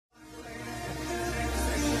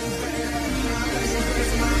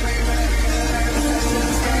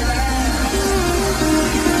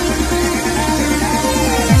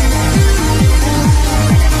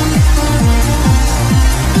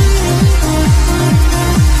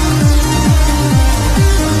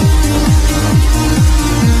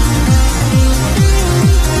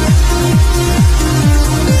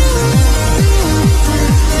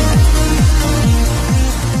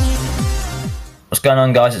going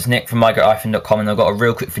on, guys? It's Nick from MyGreatIPhone.com, and I've got a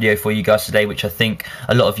real quick video for you guys today which I think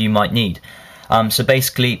a lot of you might need. So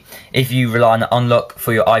basically, if you rely on an unlock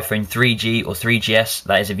for your iPhone 3G or 3GS,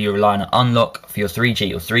 that is if you rely on an unlock for your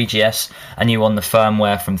 3G or 3GS and you're on the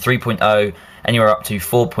firmware from 3.0 and you're up to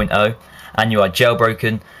 4.0 and you are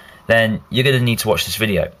jailbroken, then you're going to need to watch this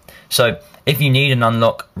video. So if you need an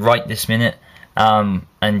unlock right this minute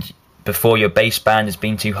and before your baseband has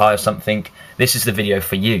been too high or something, this is the video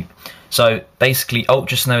for you. So basically,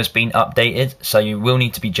 Ultrasn0w has been updated, so you will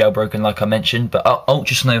need to be jailbroken like I mentioned, but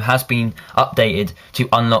Ultrasn0w has been updated to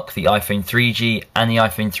unlock the iPhone 3G and the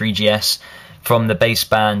iPhone 3GS from the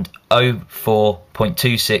baseband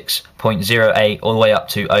 04.26.08 all the way up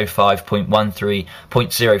to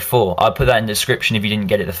 05.13.04. I'll put that in the description if you didn't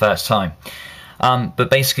get it the first time. But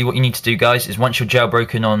basically what you need to do, guys, is once you're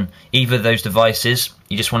jailbroken on either of those devices,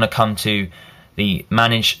 you just want to come to the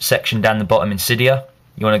Manage section down the bottom in Cydia.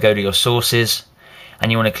 You want to go to your sources,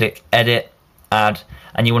 and you want to click Edit, Add,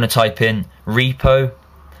 and you want to type in repo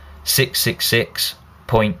 666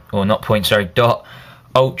 dot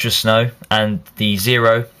Ultrasn0w, and the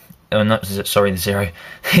zero, or not, sorry, the zero,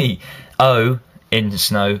 the O in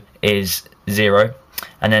snow is 0,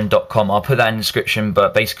 and then .com. I'll put that in the description,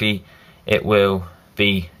 but basically it will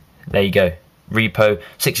be, there you go, repo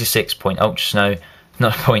 66.ultrasn0w,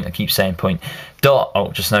 not a point, I keep saying point,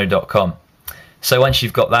 .ultrasn0w.com. So once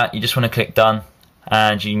you've got that, you just want to click done,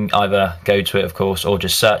 and you can either go to it, of course, or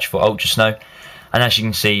just search for Ultrasn0w. And as you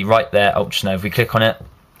can see right there, Ultrasn0w, if we click on it,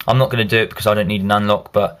 I'm not going to do it because I don't need an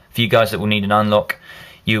unlock, but for you guys that will need an unlock,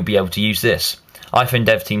 you'll be able to use this. iPhone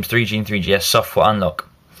Dev Teams 3G and 3GS software unlock.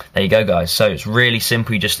 There you go, guys. So it's really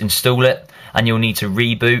simple. You just install it, and you'll need to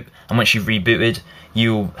reboot, and once you've rebooted,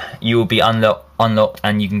 you will be unlocked,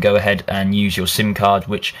 and you can go ahead and use your SIM card,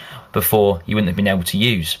 which before you wouldn't have been able to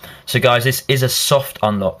use. So guys, this is a soft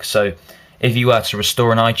unlock, so if you were to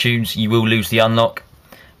restore an iTunes, you will lose the unlock,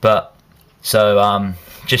 but so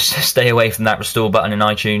just stay away from that restore button in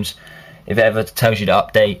iTunes. If it ever tells you to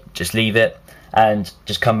update, just leave it and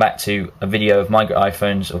just come back to a video of My Great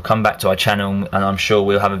iPhones, or come back to our channel, and I'm sure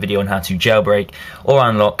we'll have a video on how to jailbreak or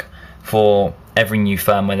unlock for every new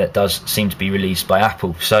firmware that does seem to be released by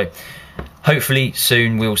Apple. So hopefully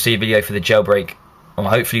soon we'll see a video for the jailbreak, or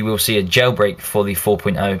hopefully we'll see a jailbreak for the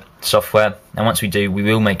 4.0 software, and once we do, we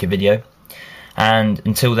will make a video. And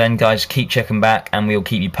until then, guys, keep checking back, and we'll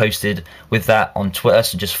keep you posted with that on Twitter,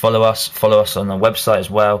 so just follow us on our website as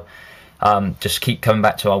well. Just keep coming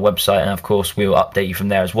back to our website, and of course we'll update you from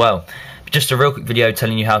there as well. Just a real quick video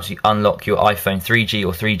telling you how to unlock your iPhone 3G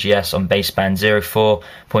or 3GS on baseband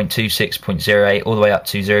 04.26.08 all the way up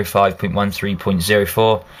to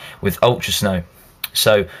 05.13.04 with Ultrasn0w.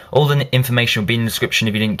 So all the information will be in the description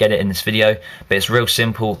if you didn't get it in this video, but it's real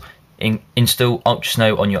simple. Install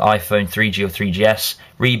Ultrasn0w on your iPhone 3G or 3GS,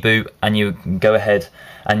 reboot, and you can go ahead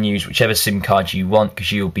and use whichever SIM card you want,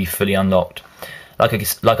 because you'll be fully unlocked.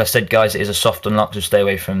 Like I said, guys, it is a soft unlock, so stay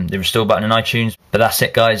away from the restore button in iTunes. But that's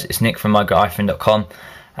it, guys. It's Nick from MyGreatIPhone.com,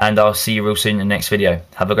 and I'll see you real soon in the next video.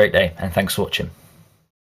 Have a great day, and thanks for watching.